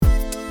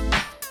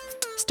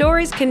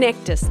Stories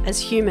connect us as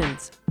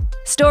humans.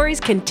 Stories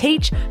can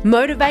teach,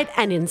 motivate,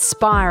 and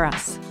inspire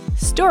us.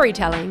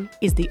 Storytelling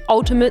is the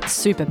ultimate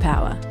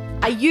superpower.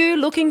 Are you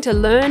looking to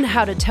learn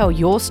how to tell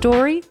your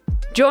story?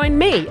 Join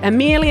me,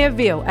 Amelia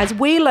Veal, as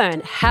we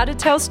learn how to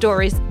tell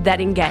stories that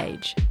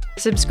engage.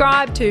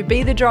 Subscribe to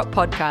Be The Drop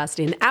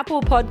podcast in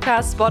Apple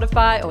Podcasts,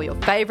 Spotify, or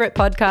your favourite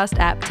podcast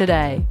app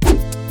today.